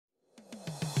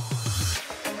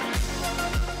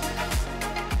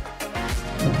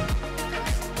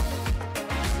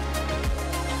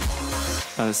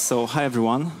Hi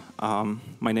everyone.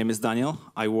 My name is Daniel.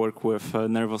 I work with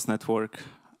Nervos network,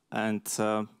 and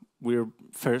we're a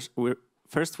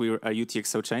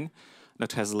UTXO chain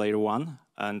that has layer 1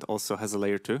 and also has a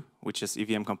layer 2, which is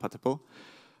EVM compatible.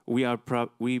 We are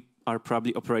probably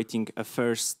operating a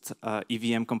first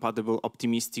EVM compatible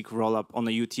optimistic rollup on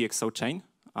a UTXO chain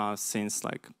since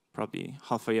like probably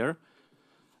half a year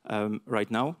right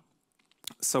now.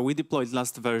 So we deployed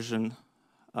last version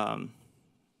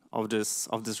of this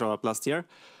rollup last year,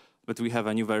 but we have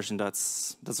a new version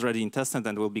that's ready in testnet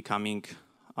and will be coming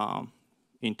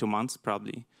in 2 months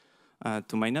probably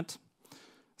to mainnet.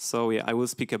 So yeah, I will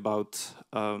speak about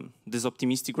this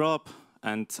optimistic rollup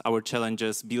and our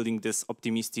challenges building this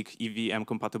optimistic EVM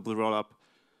compatible rollup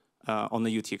on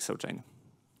the UTXO chain.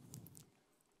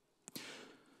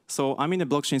 So I'm in the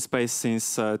blockchain space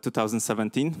since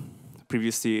 2017.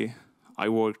 Previously, I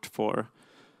worked for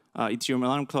Ethereum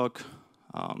Alarm Clock,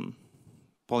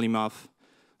 Polymath,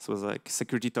 so it was like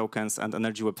security tokens, and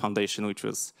Energy Web Foundation, which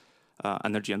was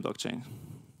energy and blockchain.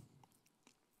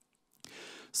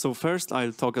 So first,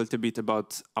 I'll talk a little bit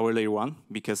about our layer 1,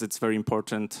 because it's very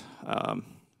important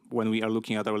when we are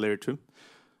looking at our layer 2,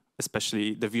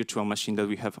 especially the virtual machine that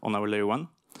we have on our layer 1.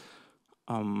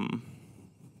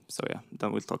 So yeah,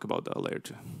 then we'll talk about the layer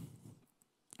 2.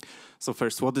 So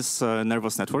first, what is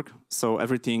Nervos network? So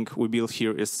everything we build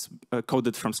here is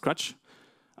coded from scratch.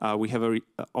 We have our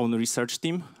own research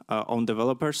team, own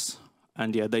developers,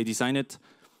 and yeah, they design it.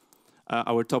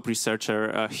 Our top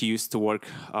researcher, he used to work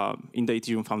in the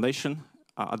Ethereum Foundation.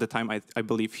 At the time, I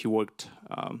believe he worked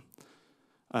on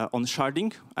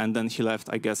sharding, and then he left,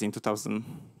 I guess, in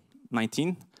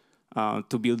 2019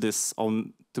 to build his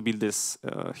own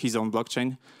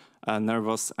blockchain,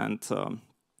 Nervos, and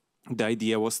the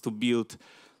idea was to build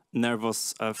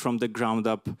Nervos from the ground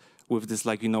up with this,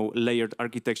 like, layered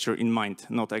architecture in mind.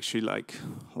 Not actually like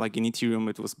in Ethereum,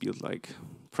 it was built like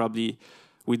probably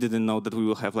we didn't know that we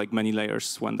will have like many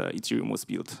layers when the Ethereum was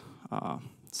built.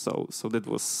 So that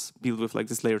was built with like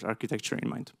this layered architecture in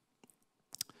mind.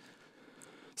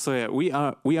 So yeah,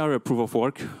 we are a proof of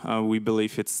work. We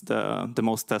believe it's the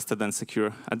most tested and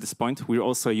secure at this point. We're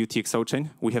also a UTXO chain.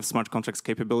 We have smart contracts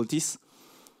capabilities.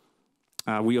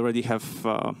 We already have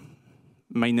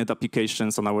mainnet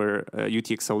applications on our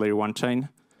UTXO layer 1 chain.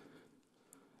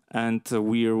 And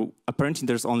apparently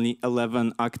there's only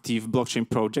 11 active blockchain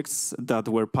projects that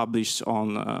were published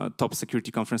on top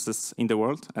security conferences in the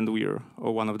world, and we're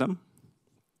one of them.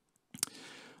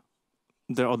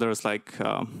 There are others like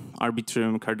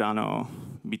Arbitrum, Cardano,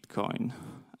 Bitcoin,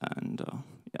 and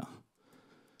yeah.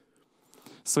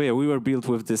 So yeah, we were built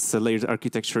with this layered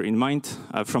architecture in mind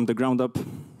from the ground up.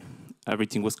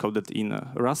 Everything was coded in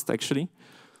Rust, actually.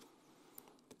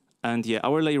 And yeah,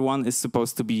 our layer 1 is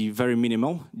supposed to be very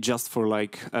minimal, just for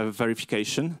like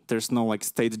verification. There's no like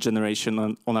state generation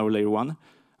on our layer 1.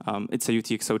 It's a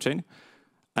UTXO chain.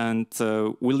 And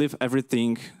we leave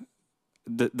everything,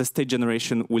 the state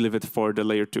generation, we leave it for the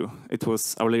layer 2.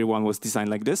 Our layer 1 was designed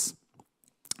like this.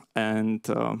 And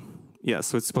yeah,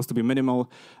 so it's supposed to be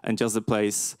minimal and just a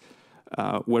place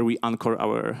where we anchor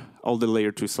all the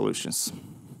layer 2 solutions.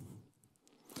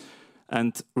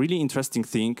 And really interesting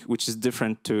thing, which is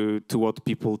different to what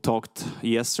people talked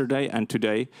yesterday and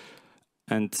today,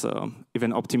 and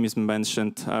even Optimism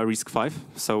mentioned RISC-V.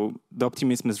 So the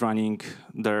Optimism is running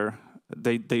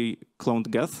they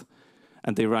cloned Geth,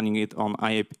 and they're running it on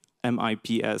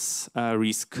MIPS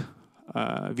RISC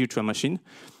virtual machine.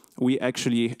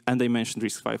 And they mentioned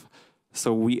RISC-V.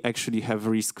 So we actually have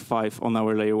RISC-V on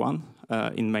our layer 1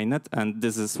 in mainnet, and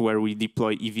this is where we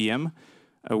deploy EVM,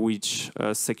 which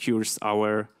secures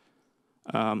our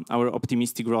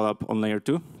optimistic rollup on layer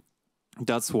 2.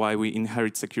 That's why we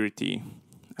inherit security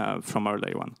from our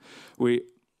layer 1.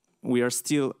 We are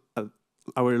still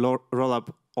our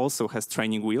rollup also has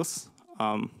training wheels,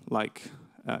 like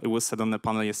it was said on the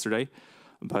panel yesterday,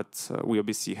 but we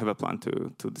obviously have a plan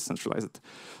to decentralize it.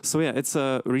 So yeah, it's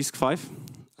a RISC-V,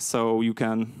 so you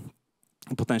can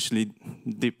potentially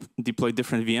deploy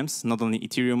different VMs, not only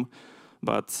Ethereum,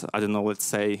 but I don't know, let's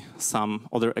say some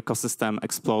other ecosystem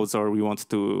explodes, or we want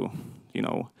to,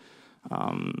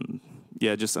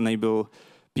 just enable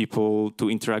people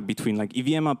to interact between like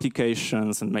EVM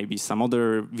applications and maybe some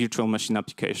other virtual machine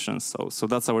applications. So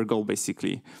that's our goal,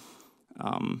 basically.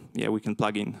 Yeah, we can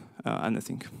plug in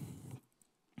anything.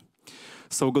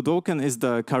 So Godwoken is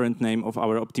the current name of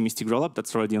our optimistic rollup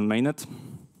that's already on mainnet.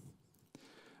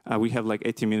 We have like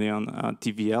 80 million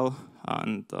TVL,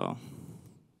 and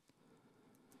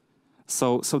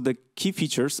So the key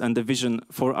features and the vision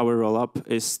for our rollup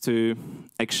is to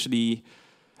actually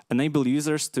enable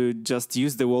users to just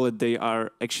use the wallet they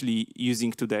are actually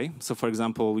using today. So for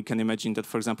example, we can imagine that,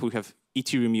 for example, we have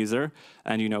Ethereum user,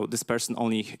 and this person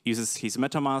only uses his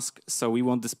MetaMask. So we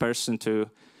want this person to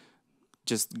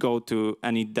just go to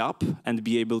any dApp and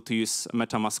be able to use a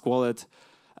MetaMask wallet,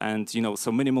 and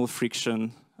so minimal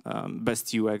friction,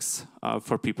 best UX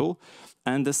for people.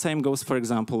 And the same goes, for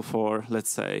example, for, let's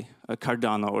say, a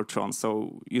Cardano or Tron.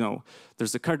 So,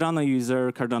 there's a Cardano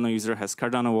user has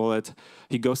Cardano wallet.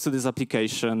 He goes to this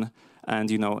application and,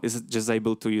 is just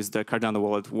able to use the Cardano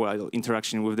wallet while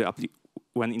interacting with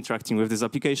this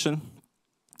application.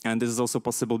 And this is also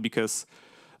possible because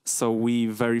we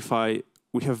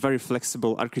have very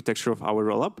flexible architecture of our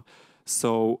rollup.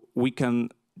 So we can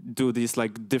do these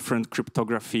like different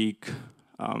cryptographic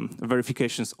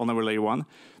verifications on our layer 1,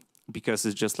 because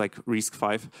it's just like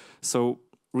RISC-V. So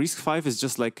RISC-V is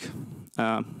just like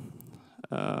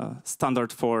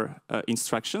standard for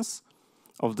instructions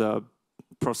of the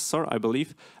processor, I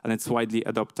believe, and it's widely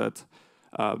adopted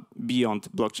beyond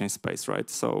blockchain space, right?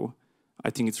 So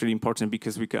I think it's really important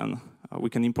because we can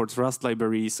import Rust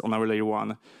libraries on our layer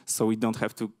 1, so we don't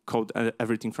have to code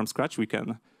everything from scratch. We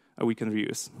can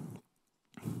reuse.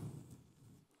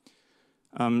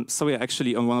 So yeah,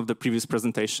 actually, on one of the previous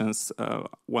presentations,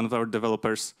 one of our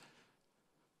developers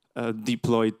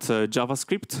deployed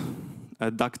JavaScript,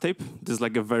 duct tape. This is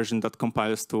like a version that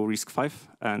compiles to RISC-V,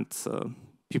 and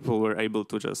people were able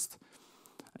to just,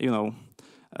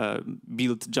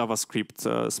 build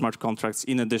JavaScript smart contracts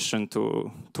in addition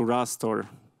to Rust, or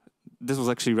this was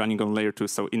actually running on layer 2,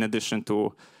 so in addition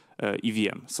to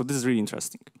EVM. So this is really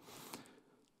interesting.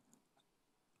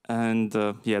 And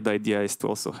yeah, the idea is to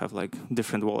also have like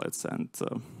different wallets. And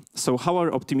so how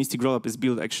our Optimistic Rollup is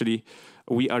built, actually,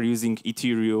 we are using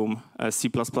Ethereum C++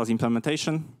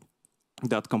 implementation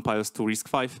that compiles to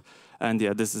RISC-V. And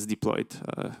yeah, this is deployed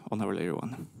on our layer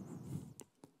 1.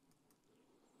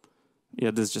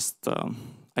 Yeah, this just,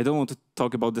 I don't want to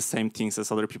talk about the same things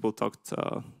as other people talked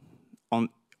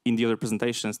in the other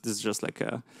presentations. This is just like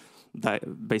a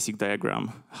basic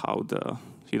diagram, how the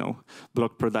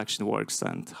block production works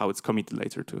and how it's committed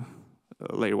later to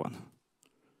layer 1.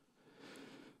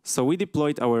 So we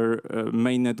deployed our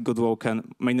mainnet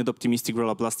mainnet Optimistic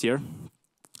Rollup last year,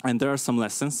 and there are some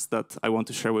lessons that I want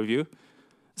to share with you.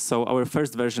 So our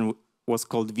first version was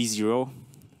called V0.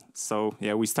 So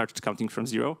yeah, we started counting from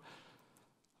 0.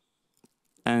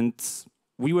 And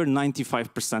we were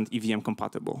 95% EVM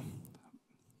compatible.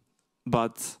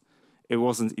 But it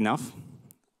wasn't enough,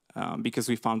 because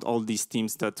we found all these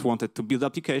teams that wanted to build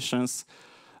applications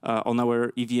on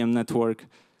our EVM network.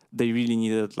 They really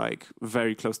needed like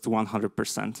very close to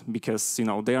 100%, because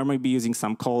they are maybe using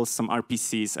some calls, some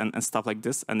RPCs, and stuff like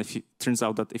this. And if it turns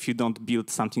out that if you don't build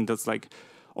something that's like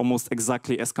almost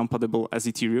exactly as compatible as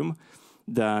Ethereum,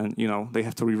 then they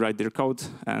have to rewrite their code,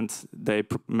 and they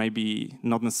maybe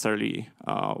not necessarily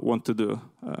want to do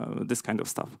this kind of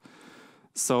stuff.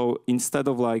 So instead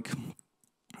of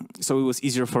so it was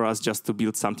easier for us just to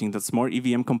build something that's more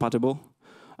EVM compatible,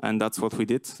 and that's what we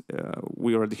did.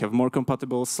 We already have more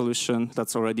compatible solution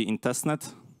that's already in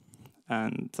testnet,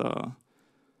 and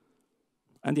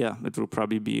yeah, it will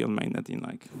probably be on mainnet in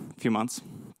like a few months.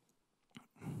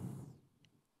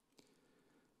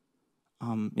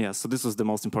 Yeah, so this was the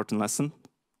most important lesson.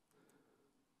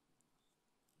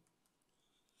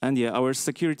 And yeah, our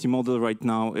security model right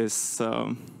now is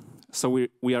so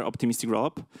we are Optimistic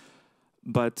Rollup,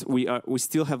 but we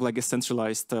still have like a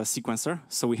centralized sequencer.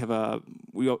 So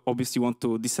we obviously want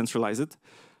to decentralize it.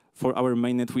 For our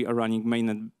mainnet, we are running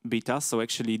mainnet beta. So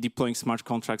actually deploying smart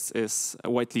contracts is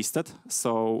whitelisted.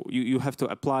 So you have to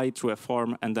apply through a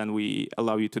form, and then we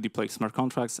allow you to deploy smart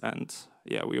contracts. And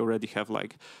yeah, we already have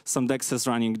like some DEXs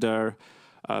running there.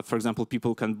 For example,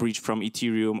 people can bridge from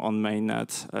Ethereum on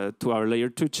mainnet to our layer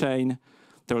 2 chain,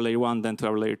 to our layer 1, then to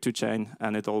our layer 2 chain,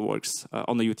 and it all works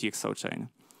on the UTXO chain.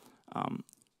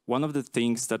 One of the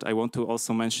things that I want to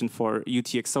also mention for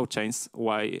UTXO chains,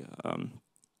 why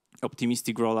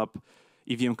Optimistic Rollup,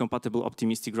 EVM-compatible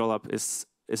Optimistic Rollup is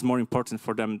more important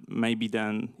for them maybe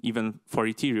than even for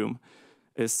Ethereum,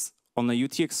 is on a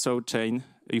UTXO chain,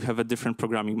 you have a different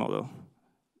programming model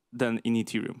than in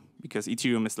Ethereum, because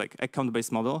Ethereum is like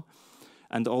account-based model,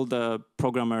 and all the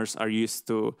programmers are used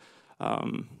to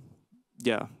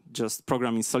yeah, just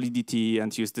programming Solidity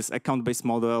and use this account-based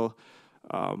model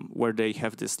where they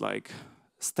have this like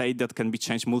state that can be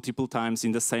changed multiple times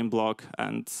in the same block.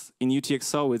 And in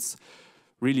UTXO, it's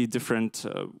really different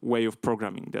way of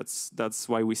programming. That's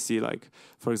why we see, like,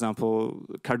 for example,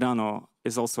 Cardano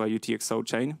is also a UTXO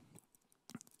chain.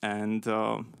 And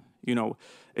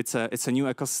it's a new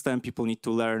ecosystem. People need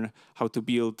to learn how to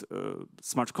build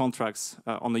smart contracts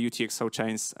on the UTXO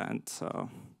chains, and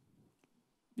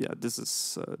yeah, this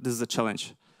is a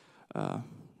challenge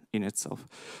in itself.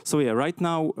 So yeah, right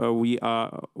now we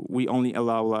only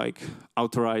allow like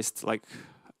authorized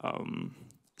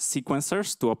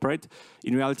sequencers to operate.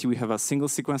 In reality, we have a single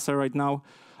sequencer right now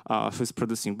who's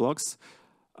producing blocks.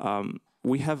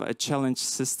 We have a challenge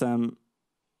system.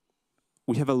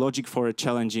 We have a logic for a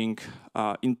challenging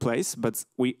in place, but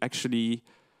we actually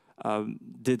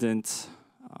didn't,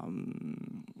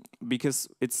 because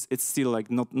it's still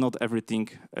like not everything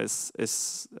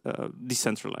is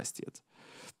decentralized yet.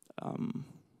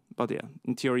 But yeah,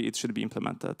 in theory, it should be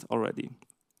implemented already.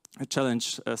 A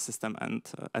challenge system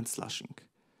and slashing.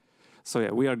 So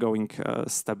yeah, we are going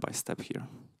step by step here.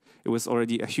 It was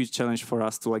already a huge challenge for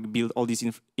us to like build all these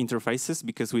interfaces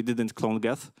because we didn't clone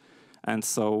Geth. And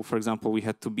so, for example, we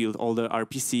had to build all the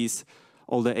RPCs,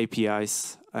 all the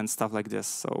APIs, and stuff like this.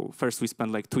 So first we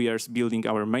spent like 2 years building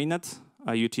our mainnet,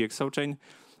 UTXO chain.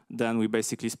 Then we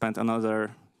basically spent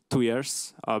another 2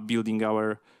 years building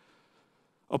our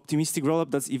Optimistic Rollup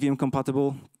that's EVM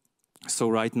compatible. So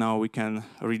right now we can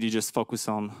really just focus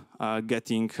on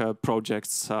getting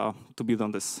projects to build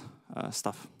on this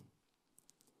stuff.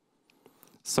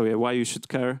 So yeah, why you should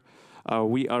care?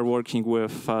 We are working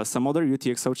with some other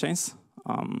UTXO chains,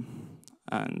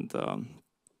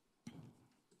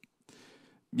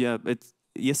 yeah,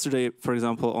 yesterday, for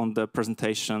example, on the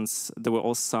presentations, there were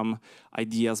also some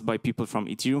ideas by people from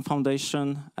Ethereum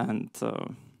Foundation and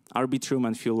Arbitrum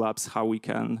and few labs how we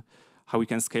can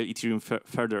scale Ethereum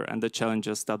further and the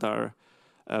challenges that are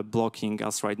blocking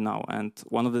us right now. And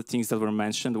one of the things that were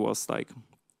mentioned was like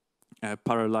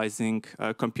parallelizing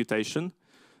computation.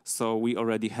 So we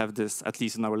already have this, at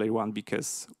least in our layer 1,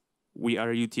 because we are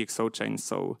a UTXO chain.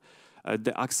 So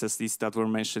the access lists that were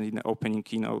mentioned in the opening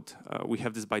keynote, we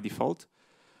have this by default.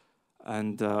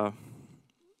 And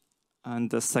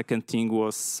the second thing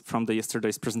was from the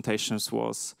yesterday's presentations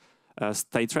was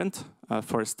state rent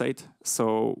for a state.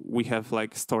 So we have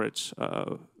like storage.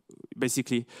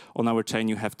 Basically, on our chain,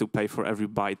 you have to pay for every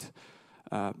byte.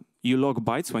 You log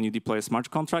bytes when you deploy a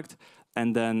smart contract,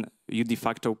 and then you de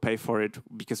facto pay for it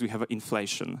because we have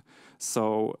inflation.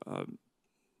 So,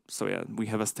 so yeah, we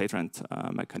have a state rent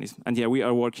mechanism. And yeah, we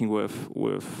are working with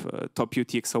top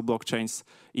UTXO-blockchains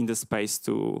in the space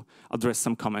to address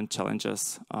some common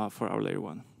challenges for our layer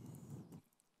 1.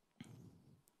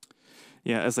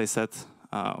 Yeah, as I said,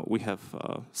 we have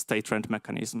a state rent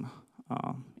mechanism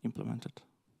implemented.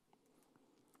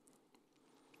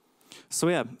 So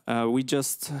yeah, we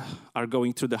just are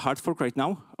going through the hard fork right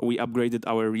now. We upgraded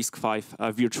our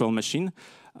RISC-V virtual machine.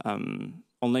 On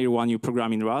layer 1, you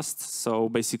program in Rust. So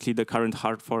basically, the current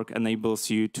hard fork enables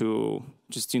you to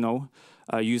just,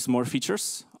 use more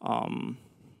features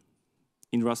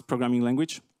in Rust programming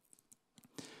language.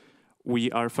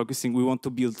 We are focusing, we want to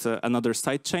build another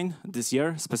sidechain this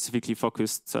year, specifically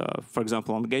focused, for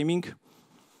example, on gaming.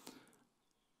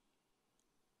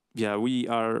 Yeah, we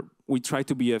try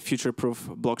to be a future-proof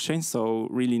blockchain, so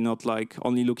really not like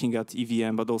only looking at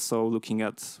EVM, but also looking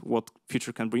at what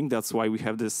future can bring. That's why we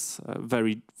have this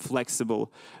very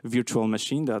flexible virtual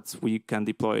machine that we can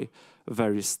deploy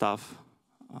various stuff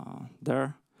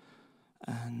there.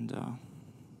 And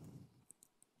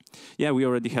yeah, we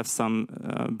already have some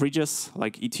bridges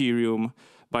like Ethereum,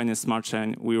 Binance Smart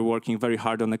Chain. We're working very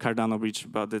hard on the Cardano bridge,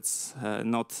 but it's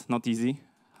not easy.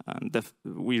 And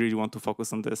we really want to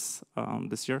focus on this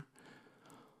this year.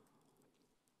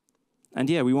 And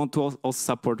yeah, we want to also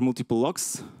support multiple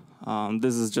locks.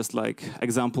 This is just like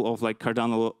example of like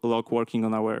Cardano lock working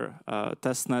on our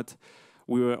testnet.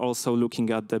 We were also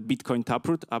looking at the Bitcoin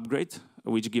Taproot upgrade,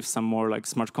 which gives some more like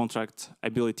smart contract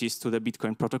abilities to the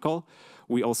Bitcoin protocol.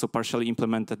 We also partially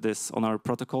implemented this on our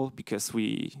protocol because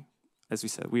we, as we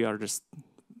said, we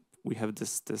have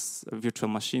this virtual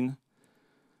machine.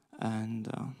 And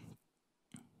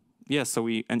yeah, so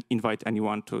we invite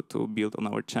anyone to build on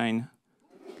our chain.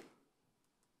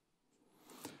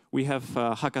 We have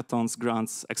hackathons,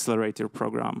 grants, accelerator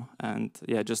program, and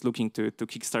yeah, just looking to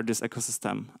kickstart this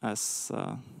ecosystem. As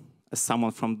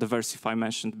someone from Diversify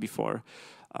mentioned before,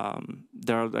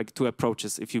 there are like two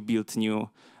approaches if you build new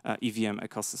EVM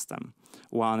ecosystem.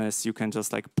 One is you can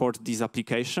just like port these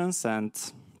applications and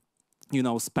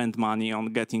spend money on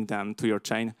getting them to your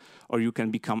chain, or you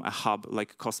can become a hub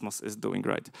like Cosmos is doing,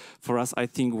 right? For us, I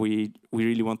think we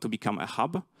really want to become a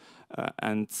hub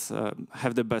and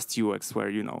have the best UX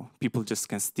where, people just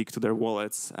can stick to their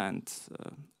wallets and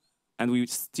we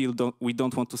still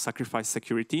don't want to sacrifice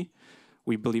security.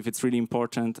 We believe it's really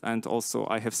important. And also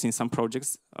I have seen some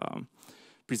projects,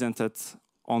 presented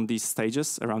on these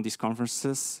stages around these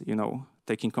conferences, you know,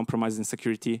 taking compromises in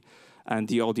security, and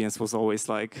the audience was always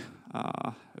like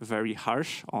very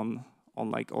harsh on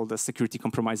like all the security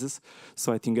compromises.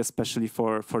 So I think especially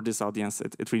for this audience,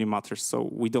 it really matters. So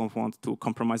we don't want to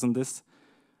compromise on this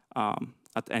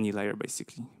at any layer,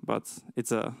 basically. But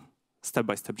it's a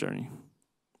step-by-step journey.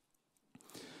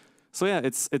 So yeah,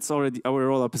 it's already, our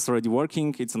rollup is already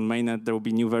working. It's on mainnet. There will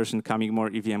be new version coming, more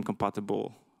EVM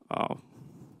compatible.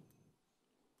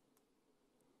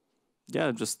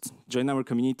 Yeah, just join our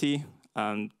community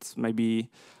and maybe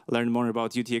learn more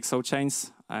about UTXO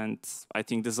chains. And I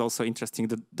think this is also interesting,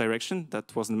 the direction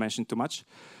that wasn't mentioned too much.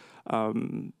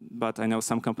 But I know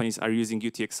some companies are using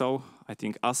UTXO. I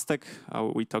think Aztec,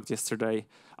 we talked yesterday,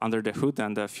 under the hood,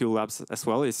 and Fuel Labs as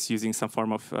well is using some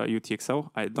form of UTXO.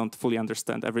 I don't fully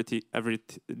understand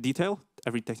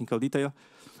every technical detail.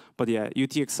 But yeah,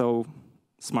 UTXO,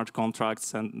 smart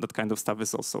contracts, and that kind of stuff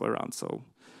is also around. So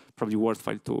probably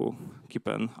worthwhile to keep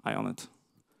an eye on it.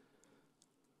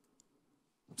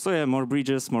 So yeah, more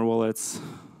bridges, more wallets,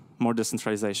 more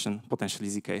decentralization, potentially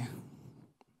ZK.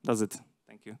 That's it.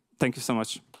 Thank you. Thank you so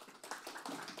much.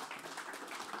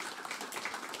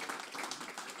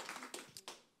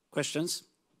 Questions?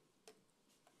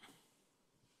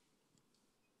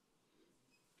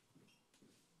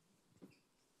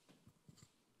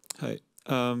 Hi.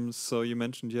 So you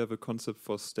mentioned you have a concept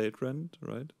for state rent,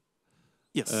 right?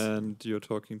 Yes. And you're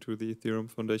talking to the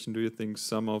Ethereum Foundation. Do you think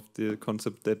some of the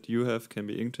concept that you have can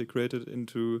be integrated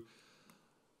into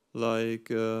like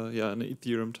an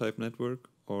Ethereum type network,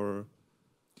 or?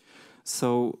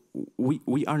 So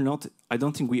we are not, I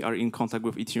don't think we are in contact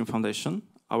with Ethereum Foundation.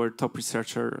 Our top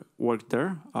researcher worked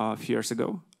there a few years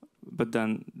ago, but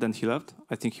then he left.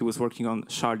 I think he was working on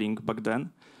sharding back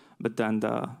then, but then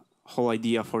the whole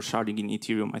idea for sharding in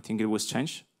Ethereum, I think it was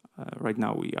changed. Right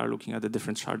now we are looking at a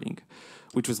different sharding,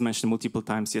 which was mentioned multiple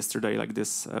times yesterday, like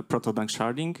this proto-bank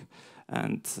sharding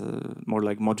and more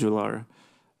like modular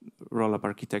rollup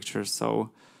architecture.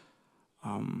 So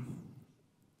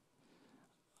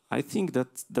I think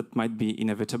that might be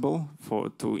inevitable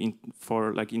in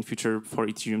future for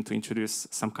Ethereum to introduce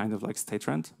some kind of like state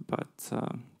rent, but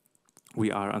we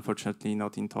are unfortunately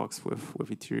not in talks with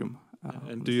Ethereum.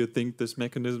 And do you think this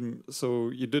mechanism,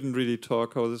 so you didn't really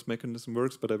talk how this mechanism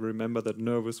works, but I remember that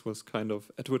Nervos was kind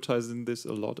of advertising this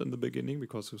a lot in the beginning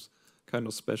because it was kind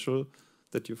of special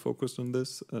that you focused on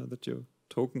this, that your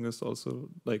token is also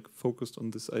like focused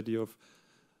on this idea of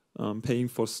paying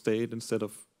for state instead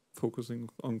of focusing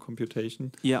on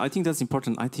computation. Yeah, I think that's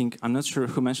important. I think, I'm not sure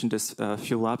who mentioned this,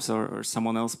 Fuel Labs or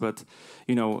someone else, but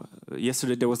you know,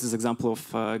 yesterday there was this example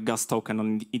of gas token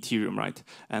on Ethereum, right?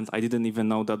 And I didn't even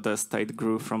know that the state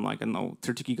grew from like, I don't know,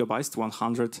 30 gigabytes to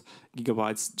 100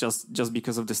 gigabytes just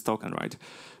because of this token, right?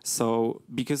 So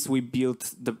because we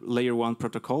built the layer 1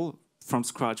 protocol from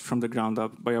scratch, from the ground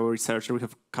up by our researcher, we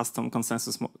have custom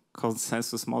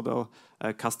consensus model,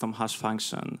 custom hash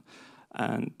function,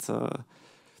 and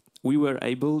we were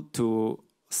able to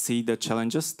see the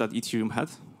challenges that Ethereum had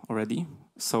already.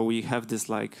 So we have this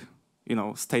like, you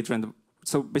know, state random.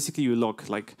 So basically you lock,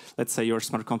 like, let's say your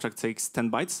smart contract takes 10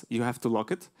 bytes, you have to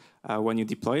lock it when you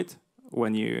deploy it.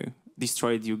 When you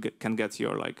destroy it, you can get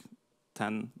your like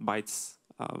 10 bytes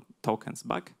tokens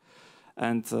back.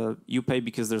 And you pay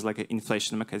because there's like an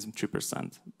inflation mechanism,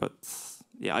 3%. But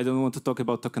yeah, I don't want to talk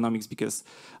about tokenomics because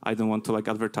I don't want to like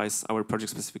advertise our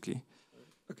project specifically.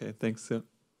 Okay, thanks. Yeah.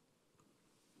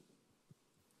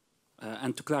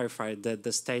 And to clarify, that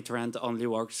the state rent only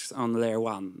works on layer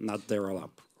 1, not the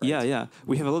rollup. Right? Yeah.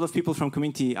 We have a lot of people from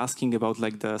community asking about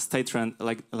like the state rent,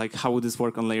 like how would this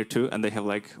work on layer 2, and they have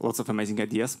like lots of amazing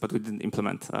ideas, but we didn't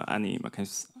implement any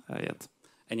mechanisms yet.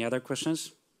 Any other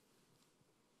questions?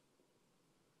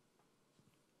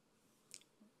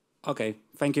 Okay,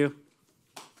 thank you.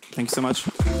 Thank you so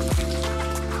much.